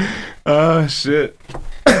 Oh shit.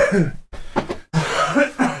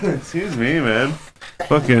 Excuse me, man.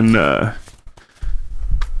 Fucking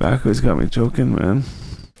backwards got me choking, man.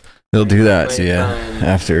 They'll do that to you Fine.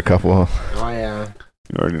 after a couple. Oh yeah.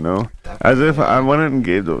 You already know. As if I went and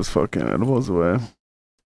gave those fucking edibles away.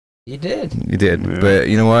 You did. You did. Yeah. But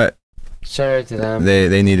you know what? Shout out to them.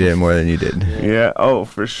 They needed it more than you did. Yeah. Oh,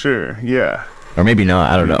 for sure. Yeah. Or maybe not.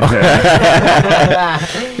 I don't know.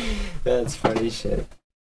 That's funny shit.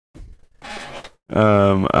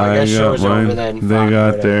 I guess got show's over mine. then. They Fuck,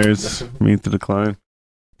 got whatever. theirs. Meet the decline.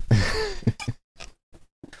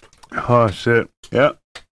 Oh shit. Yeah.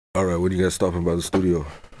 All right, when you guys stopping by the studio?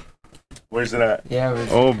 Where's it at? Yeah.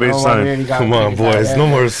 Oh, baseline. Come on, boys. No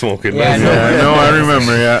more smoking. Yeah, Let's no. go. Yeah, no, I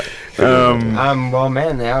remember. Yeah. Well,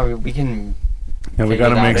 man, yeah, we can. Yeah, we Figure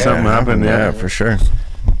gotta that make out. something happen. Yeah, Yeah. for sure.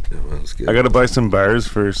 Yeah, man, let's get I gotta buy some bars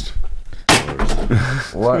first.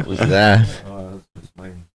 What? What's that?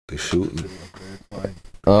 they shooting.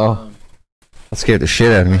 Oh, that scared the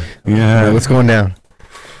shit out of me. Yeah. What's going down?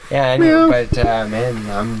 Yeah, I know, but man,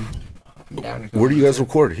 I'm down to go. Where do you guys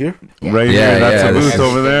record? Here? Right Yeah, here. That's yeah, a this booth is-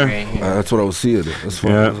 over there. Right here. That's what I was seeing. That's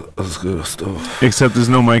fun. Yeah. That's good stuff. Except there's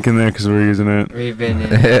no mic in there because we're using it. We've been in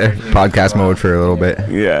Podcast mode for a little bit.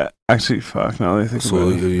 Yeah. Actually, fuck. Now that I think So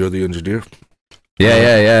about it. you're the engineer?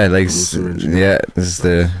 Yeah. Like, Producer engineer. yeah, this is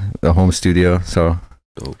the home studio. So,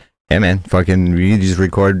 Dope. yeah, man, fucking, we just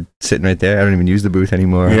record sitting right there. I don't even use the booth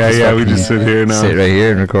anymore. Yeah. We fucking just sit here now. sit right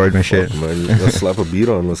here and record my shit. Fuck, man, let's slap a beat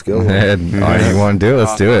on. Let's go. And you want to do it?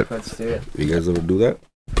 Let's do it. Let's do it. You guys ever do that?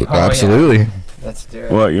 Absolutely. Let's do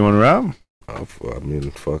it. What? You want to rap? I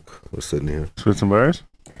mean, fuck. We're sitting here. Spit some bars?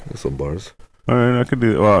 There's some bars. All right, I could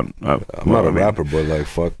do that. Well, I'm not a rapper, but like,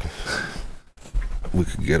 fuck. We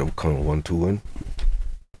could get a kind of 1-2 in.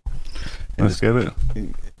 Let's get it.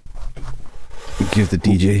 Give the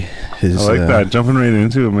DJ his. I like that. Jumping right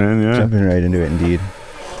into it, man. Yeah. Jumping right into it, indeed.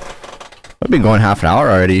 I've been going half an hour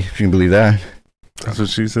already, if you can believe that. That's what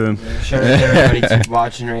she said. Shout out to everybody keep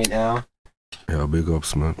watching right now. Yeah, big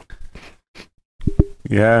ups, man.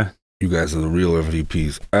 Yeah. You guys are the real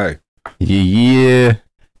MVPs. Hey, Yeah.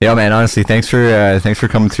 Yeah, man. Honestly, thanks for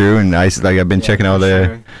coming through, and I've been checking out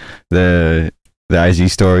the IG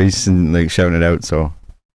stories and like shouting it out. So,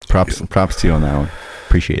 props to you on that one.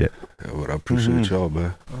 Appreciate it. yeah, but I appreciate y'all,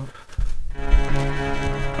 man.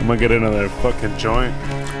 I'm gonna get another fucking joint.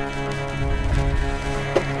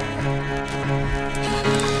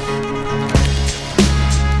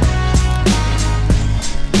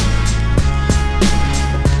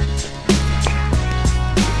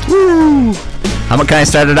 Can I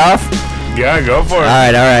start it off? Yeah, go for it. All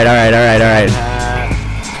right.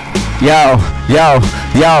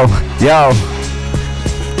 Yo.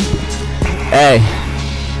 Hey.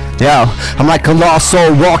 Yo, I'm like a lost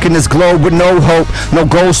soul walking this globe with no hope, no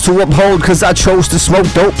goals to uphold, cause I chose to smoke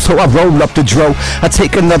dope, so I roll up the dro. I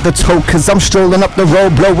take another toke, cause I'm strolling up the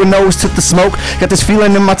road, blowing nose to the smoke. Got this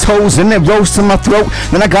feeling in my toes and it rose to my throat.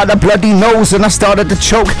 Then I got a bloody nose and I started to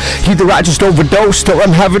choke. Either I just overdosed or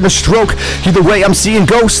I'm having a stroke. Either way I'm seeing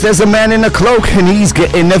ghosts, there's a man in a cloak, and he's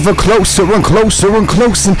getting ever closer and closer and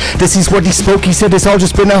close. And this is what he spoke, he said it's all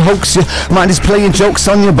just been a hoax. Your mind is playing jokes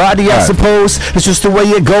on your body, I suppose. It's just the way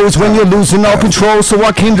it goes when you're losing all control. So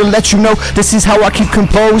I came to let you know this is how I keep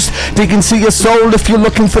composed. Dig into your soul if you're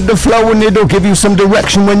looking for the flow, and it'll give you some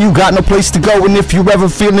direction when you got no place to go. And if you're ever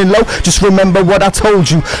feeling low, just remember what I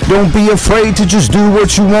told you. Don't be afraid to just do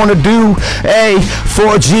what you want to do. Hey,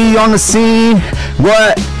 4G on the scene.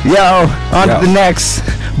 What? Yo, on to the next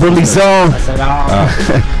bully zone.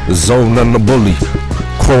 The zone and the bully.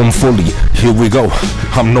 Chrome fully. Here we go.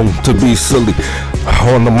 I'm known to be silly.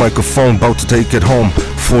 On the microphone, about to take it home.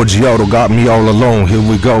 4G Auto got me all alone. Here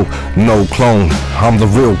we go. No clone. I'm the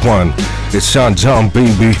real one. It's Sean John,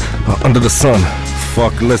 baby. Under the sun.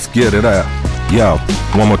 Fuck, let's get it out. Yo,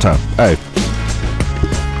 one more time. Hey.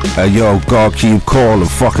 Hey yo, God keep calling,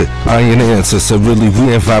 fuck it, I ain't answer. Said really,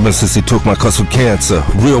 we ain't vibing since he took my cuss for cancer.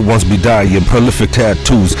 Real ones be dying, prolific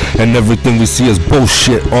tattoos, and everything we see is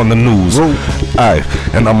bullshit on the news. Aye,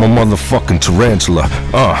 and I'm a motherfucking tarantula.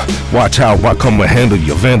 Watch how I come and handle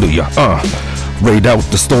you, vandal ya. raid out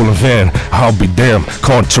the stolen van. I'll be damned,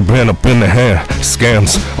 contraband up in the hand,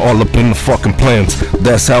 scams all up in the fucking plans.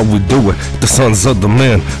 That's how we do it, the sons of the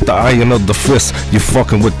man, the iron of the fist. You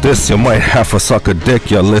fucking with this, you might have to suck a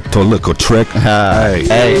dick, you little trick. Hey,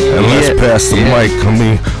 and let's pass the mic. I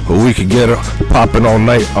mean, we could get it popping all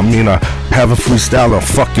night. I mean, I haven't freestyle a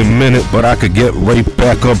fucking minute, but I could get right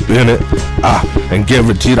back up in it. And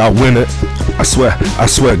guaranteed I'll win it. I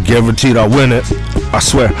swear, guaranteed I'll win it. I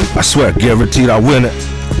swear, guaranteed I'll win it.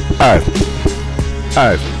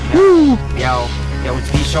 Alright. Yo, it's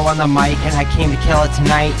V-Show on the mic, and I came to kill it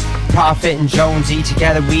tonight. Prophet and Jonesy,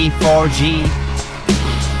 together we 4G.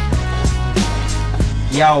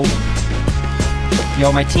 Yo,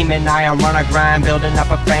 my team and I are on a grind, building up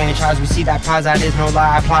a franchise. We see that prize, that is no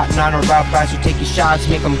lie. Plotting on a rough ride, so take your shots,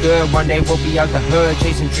 make them good. One day we'll be out the hood,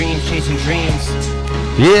 chasing dreams.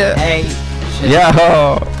 Yeah. Hey. Yo,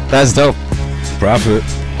 that's dope. Prophet,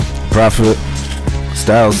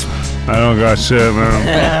 Styles. I don't got shit,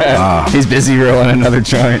 man. He's busy rolling another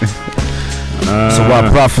joint. So while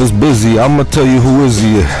Prophet's busy, I'ma tell you who is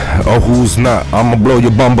he or who's not. I'ma blow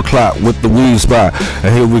your bumper clock with the weed spot.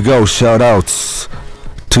 And here we go, shout outs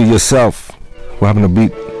to yourself. What happened to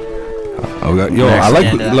beat? Yo, I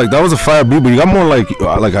like that was a fire beat, but you got more like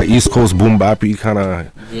a East Coast boom bappy kind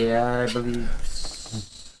of. Yeah, I believe.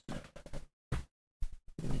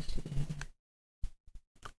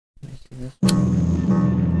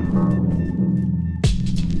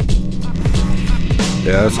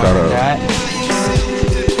 Yeah, it's got a.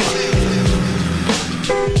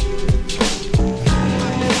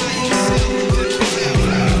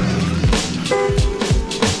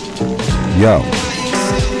 Yo.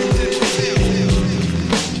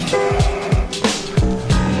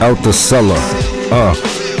 Out the cellar.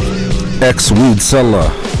 Ex-weed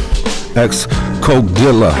seller. Ex-coke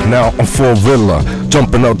dealer. Now I'm for Rilla.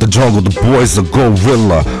 Jumping out the jungle, the boys are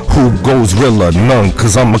gorilla. Who goes Rilla? None,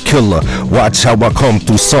 cause I'm a killer. Watch how I come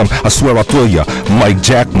through, son. I swear I'll thrill ya. Mike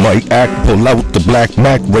Jack, Mike Act. Pull out the black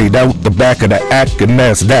Mac. Raid out the back of the act. And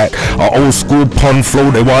that's that. Our old school pun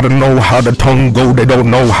flow. They wanna know how the tongue go. They don't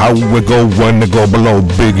know how it go when they go below.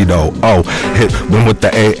 Biggie though. Oh, hit win with the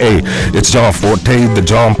AA. It's John Forte, the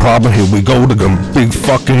John problem. Here we go. The big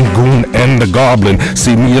fucking goon and the goblin.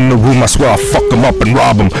 See me in the room. I swear I'll fuck them up and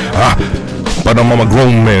rob them. But I'm on my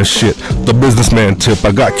grown man shit, the businessman tip.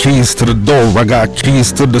 I got keys to the door, I got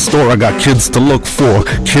keys to the store. I got kids to look for,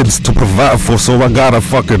 kids to provide for. So I gotta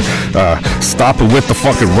fucking stop it with the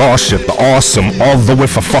fucking raw shit, the awesome. All the way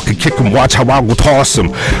for fucking kick 'em, watch how I will toss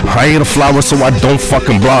 'em. I ain't a flower so I don't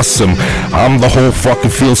fucking blossom. I'm the whole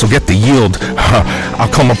fucking field, so get the yield. I'll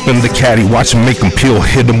come up in the caddy, watch 'em make 'em peel.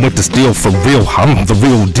 Hit 'em with the steel for real, I'm the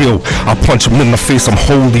real deal. I'll punch 'em in the face, I'm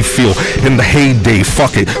Holyfield. In the heyday,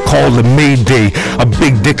 fuck it, call it Mayday. A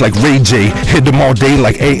big dick like Ray J, hit him all day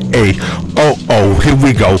like AA. Oh, here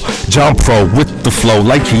we go. John Pro with the flow,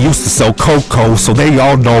 like he used to sell cocoa. So they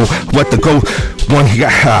all know what to go. One he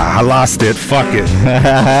got, I lost it. Fuck it.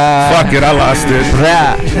 Fuck it, I lost it.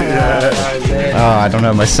 Oh, I don't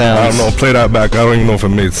have my sound. I don't know. Play that back. I don't even know if it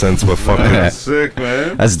made sense, but fuck it. That's sick,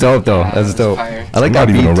 man. That's dope though. That's dope. Fire. I like I'm that not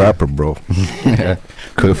beat. even a rapper, bro.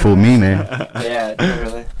 Could fool me, man. Yeah,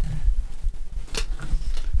 totally.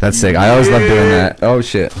 That's sick. I always love doing that. Oh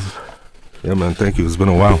shit. Yeah, man. Thank you. It's been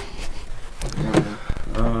a while.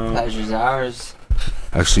 Pleasure's ours.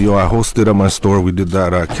 Actually, yo, I hosted at my store. We did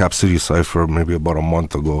that Cap City Cypher maybe about a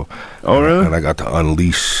month ago. Oh, really? And I got to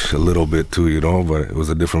unleash a little bit too, you know. But it was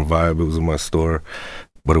a different vibe. It was in my store,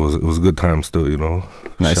 but it was a good time still, you know.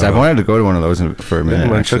 Nice. Shout I've out. wanted to go to one of those for a minute. Yeah,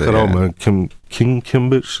 man, actually, check it out, yeah. man. King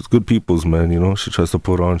Bitch, she's good people's, man. You know, she tries to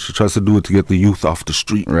put on. She tries to do it to get the youth off the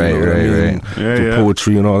street. Right, you know what I right, mean? right. Yeah, Do yeah.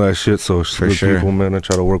 poetry and all that shit. So she's For good sure. people, man. I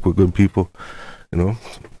try to work with good people. You know,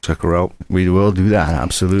 check her out. We will do that.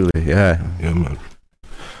 Absolutely. Yeah. Yeah, man.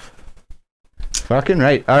 Fucking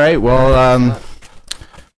right. All right. Well,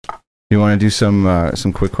 you want to do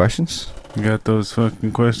some quick questions? You got those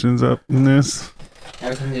fucking questions up in this?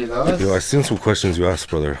 I can do those. Yo, I seen some questions you asked,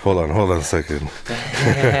 brother. Hold on a second.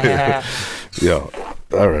 Yo,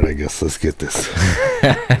 all right, I guess let's get this.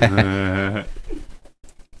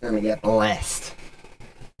 Gonna get blessed.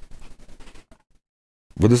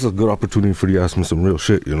 But this is a good opportunity for you to ask me some real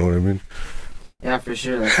shit. You know what I mean? Yeah, for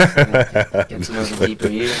sure. Like, get to know the deeper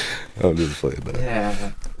you. I'll just play that.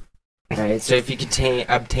 Yeah. Alright, so if you could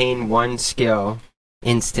obtain one skill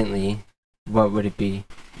instantly, what would it be?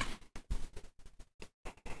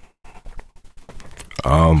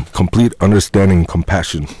 Complete understanding, and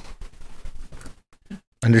compassion.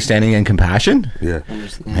 Understanding and compassion. Yeah.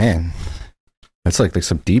 Understand? Man, that's like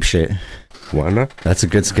some deep shit. Why not? That's a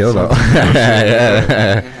good skill though.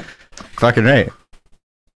 fucking right.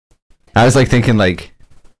 I was like thinking like,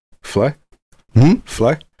 Fly? hmm?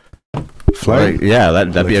 Fly? Fly? Like, yeah,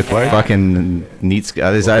 that'd be a Like fly? fucking neat.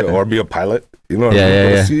 Is that or be a pilot? You know what Yeah, I mean? yeah,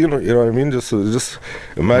 But yeah. see, you know what I mean? Just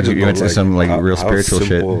imagine You went though, to some, like, real how spiritual shit.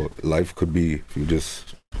 simple life could be if you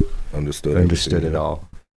just understood understood everything, it you know? all?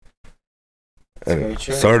 Anyway, Very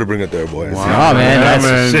true. sorry to bring it there, boys. Wow. Oh, man, Yeah,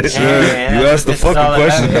 that's Shit. Yeah, You that's asked the what this is all fucking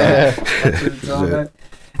question. about. Yeah. That's what it's all Shit. about.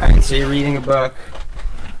 Alright, so you're reading a book,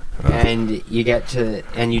 and you get to,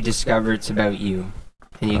 and you discover it's about you,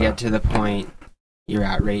 and you get to the point you're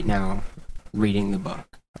at right now, reading the book.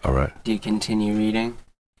 All right. Do you continue reading,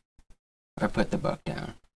 or put the book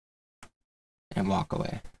down and walk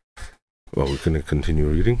away? Well, we're gonna continue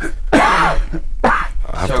reading.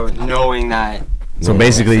 So knowing that, So No,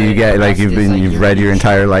 basically, you get like It's like you've you're read your reading.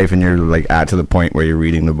 entire life, and you're like at to the point where you're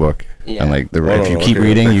reading the book, yeah, and like No, if you no, keep okay,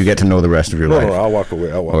 reading, okay. you get to know the rest of your No, life, I'll walk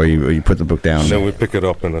away. I'll walk or away. you put the book down. And then we pick it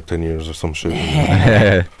up in 10 years or some shit.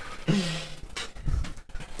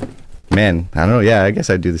 Man, I don't know. Yeah, I guess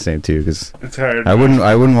I'd do the same too, because It's hard. I wouldn't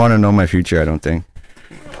want to know my future. I don't think.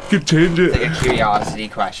 You could change it's it. like a curiosity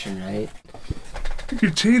question, right? You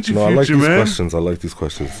could change your No, I like future, these man. questions. I like these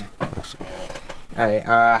questions. Alright,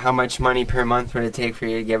 how much money per month would it take for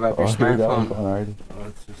you to give up your smartphone?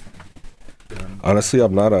 Honestly,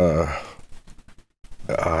 I'm not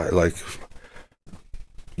like,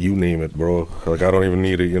 you name it, bro. Like, I don't even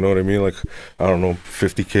need it. You know what I mean? Like, I don't know,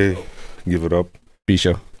 50K, give it up. B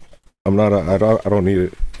show. I'm not. I don't need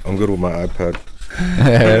it. I'm good with my iPad.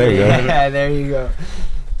 There you go. Yeah, there you go.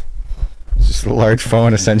 It's just a large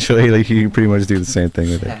phone, essentially. Like you can pretty much do the same thing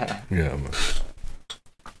with it. Yeah, man.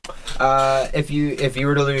 If you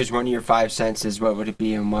were to lose one of your 5 senses, what would it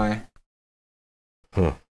be and why?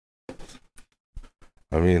 I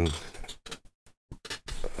mean,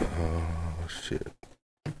 shit.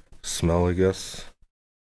 Smell, I guess.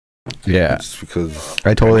 Yeah, Just because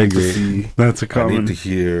I totally I need to agree. see, That's a I need common. to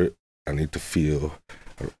hear, I need to feel.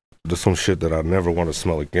 There's some shit that I never want to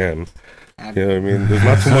smell again. You know what I mean? There's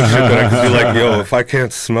not too much shit that I could be like, yo, if I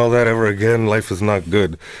can't smell that ever again, life is not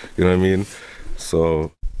good. You know what I mean?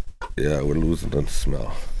 So, yeah, we're losing the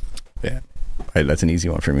smell. Right, that's an easy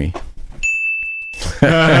one for me.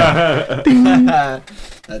 That's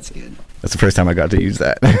good. That's the first time I got to use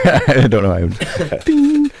that. I don't know.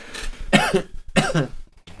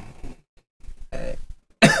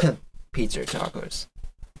 Pizza or tacos?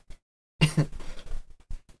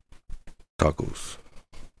 Tacos.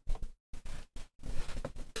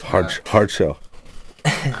 Hard shell.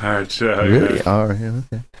 Hard shell. Really? Yeah. Oh, yeah,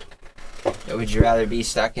 okay. Would you rather be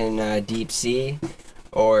stuck in deep sea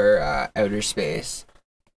or outer space?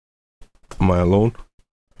 Am I alone?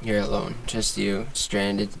 You're alone, just you,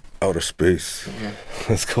 stranded. Outer space. Yeah.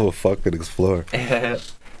 Let's go fucking explore.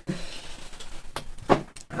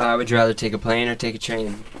 Would you rather take a plane or take a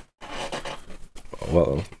train?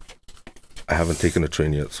 Well, I haven't taken a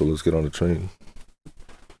train yet, so let's get on the train.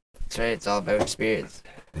 That's right, it's all about experience.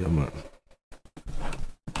 Yeah, man.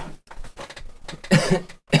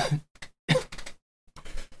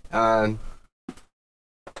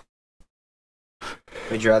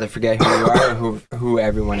 Would you rather forget who you are or who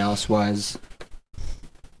everyone else was?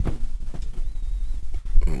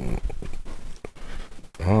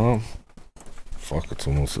 Fuck, it's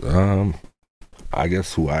almost, I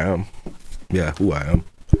guess who I am. Yeah, who I am.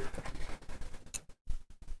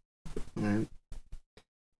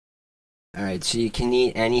 Alright, so you can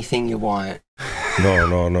eat anything you want.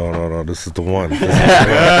 No. This is the one. This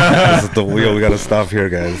is the we gotta stop here,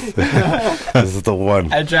 guys. This is the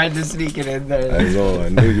one. I tried to sneak it in there. I know. I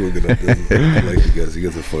knew you were gonna. I like you guys. You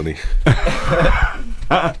guys are funny.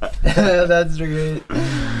 That's great.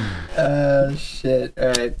 Shit.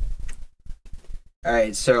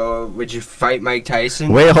 Alright, so would you fight Mike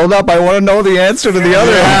Tyson? Wait, hold up. I want to know the answer to the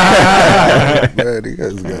other. Man, you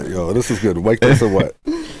guys got this is good. Mike Tyson, what?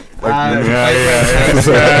 Yeah.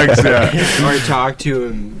 Facts, yeah. Or talk to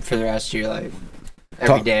him for the rest of your life. Every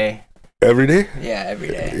Talk- day. Every day? Yeah, every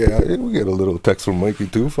day. Yeah, we get a little text from Mikey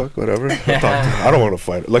too. Fuck, whatever. I'll talk to him. I don't want to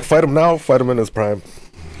fight. Like, fight him now. Fight him in his prime.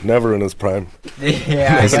 Never in his prime.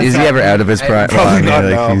 Yeah, I Is guess he that- ever out of his prime? Probably Well, I mean, not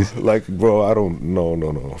like, now. he's- Like, bro, I don't.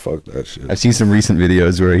 No. Fuck that shit. I've seen some recent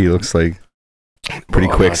videos where he looks like pretty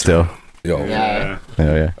Bro, I'm quick not- still. Yo, Yeah.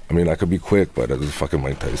 Oh yeah. I mean, I could be quick, but it's fucking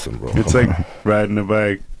Mike Tyson, bro. It's like riding a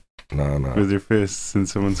bike Nah. with your fists in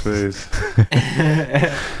someone's face.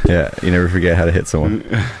 Yeah. You never forget how to hit someone.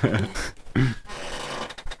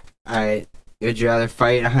 Alright. Would you rather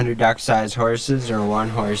fight 100 duck-sized horses or one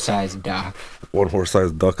horse-sized duck? One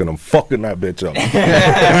horse-sized duck, and I'm fucking that bitch up.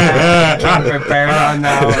 Can't prepare on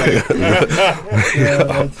that one. Yeah,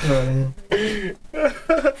 that's funny.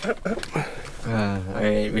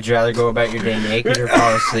 Alright, would you rather go about your day naked or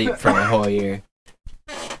fall asleep for a whole year?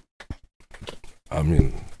 I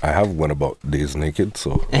mean, I have went about days naked,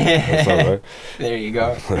 so that's all right. There you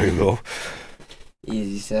go. There you go.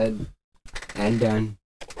 Easy said and done.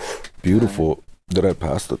 Beautiful. Did I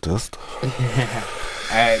pass the test?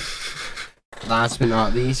 Alright. Last but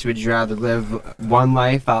not least, would you rather live one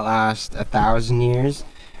life that lasts 1,000 years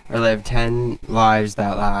or live 10 lives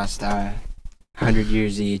that last 100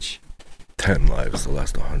 years each? 10 lives that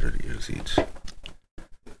last 100 years each.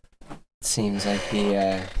 Seems like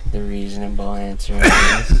the reasonable answer, I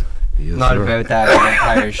guess. Yes, Not sir. about that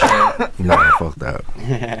vampire shit. Nah, fuck that.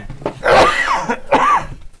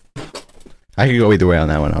 I could go either way on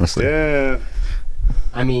that one, honestly. Yeah.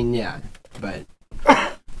 I mean, yeah, but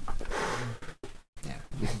yeah.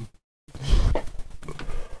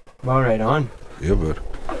 Well, right on. Yeah, but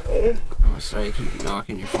Oh, sorry, I keep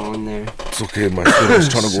knocking your phone there. it's okay. My phone was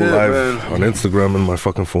trying to go Shit, live man. on Instagram and my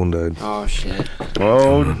fucking phone died. Oh shit.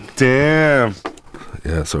 Oh, damn.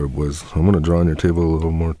 Yeah, sorry, boys. I'm gonna draw on your table a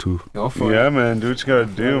little more, too. Go for Yeah, it. man. Do what you gotta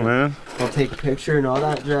do, man. We'll take a picture and all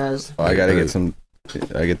that jazz. I gotta get some.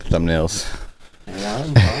 I get the thumbnails.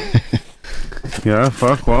 Yeah, Yeah,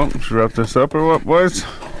 fuck. Well, should we wrap this up or what, boys?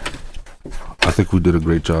 I think we did a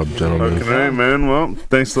great job, gentlemen. Fucking right, man. Well,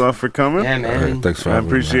 thanks a lot for coming. yeah, All right, man. thanks for I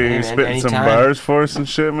having me. appreciate man. you Hey, man, spitting some anytime. bars for us and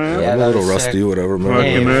shit, man. Man. Yeah, I'm a that little was rusty, sick. whatever, man.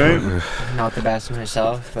 Fucking Hey, right. Not the best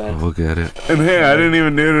myself, but Look at it. And hey, I didn't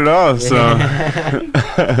even do it at all, so.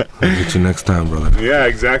 I'll get you next time, brother. Yeah,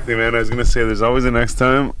 exactly, man. I was gonna say there's always a next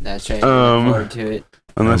time. that's right. Um, Look forward to it.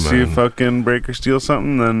 Unless Yeah, you man. fucking break or steal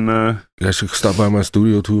something, then You guys should stop by my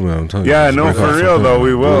studio, too, man. I'm telling you. Yeah, Just no, break for out real, something, though, we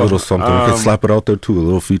do will. A little something. We can slap it out there, too. A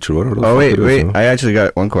little feature. Whatever the Oh fuck wait, it is, wait! you know? I actually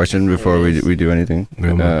got one question before we do anything.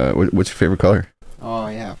 Yeah, man. What's your favorite color? Oh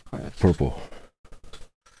yeah, of course. Purple.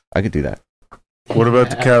 I could do that. what about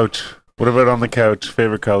the couch? What about on the couch?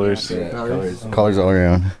 Favorite colors? Colors. Colors all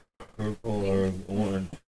around. Purple or orange.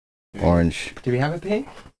 Orange. Do we have a pink?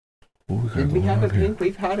 Oh, we got Did we one have a out here. pink?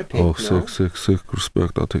 We've had a pink. Oh, no? sick.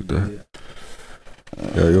 Respect. I'll take that.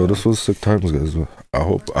 Yeah, yo, this was sick times, guys.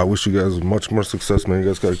 I wish you guys much more success, man. You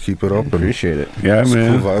guys gotta keep it up. And Appreciate it. Yeah, it's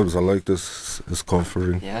man. cool vibes. I like this. It's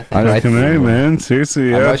comforting. Yeah. I know, Fucking right, man.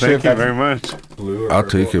 Seriously, I'm yeah. not sure Thank if you that's- very much. I'll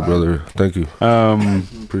take it, brother. Thank you.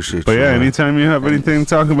 Appreciate But you. yeah, man. anytime you have anything to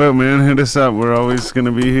talk about, man, hit us up. We're always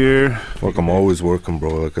gonna be here. Fuck, I'm always working,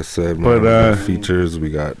 bro. Like I said, man. But, we got features. We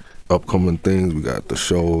got upcoming things. We got the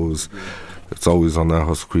shows. It's always on that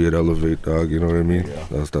hustle, create, elevate, dog. You know what I mean?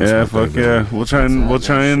 That's Yeah, my fuck thing, yeah. man. We'll try and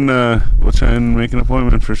make an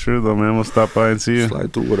appointment for sure, though, man. We'll stop by and see you.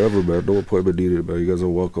 Slide through whatever, man. No appointment needed, man. You guys are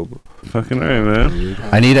welcome. Fucking right, man.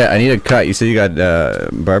 I need a cut. You said you got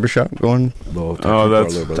barbershop going? No, Oh,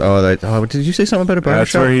 that's- Did you say something about a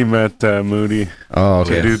That's barbershop? where he met Moody Oh,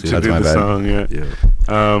 okay. Yeah, to yes, do That's my the bad. song. Yeah.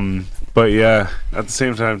 Yeah. But yeah, at the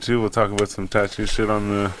same time too, we'll talk about some tattoo shit on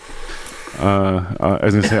the. I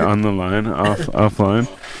was gonna say on the line, offline.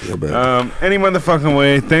 Yeah, man. Any motherfucking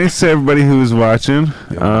way. Thanks to everybody who was watching.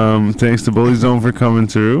 Thanks to Bully Zone for coming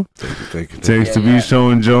through. Thank you. Thanks to Yeah. B-Show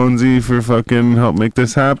and Jonesy for fucking help make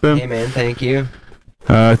this happen. Hey man, thank you.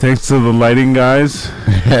 Thanks to the lighting guys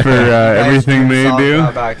for everything they do.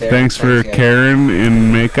 Thanks for Karen. Karen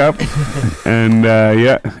in makeup. And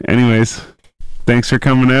yeah, anyways, thanks for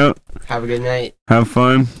coming out. Have a good night. Have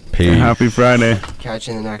fun. Peace. Happy Friday. Catch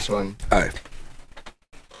you in the next one. All right.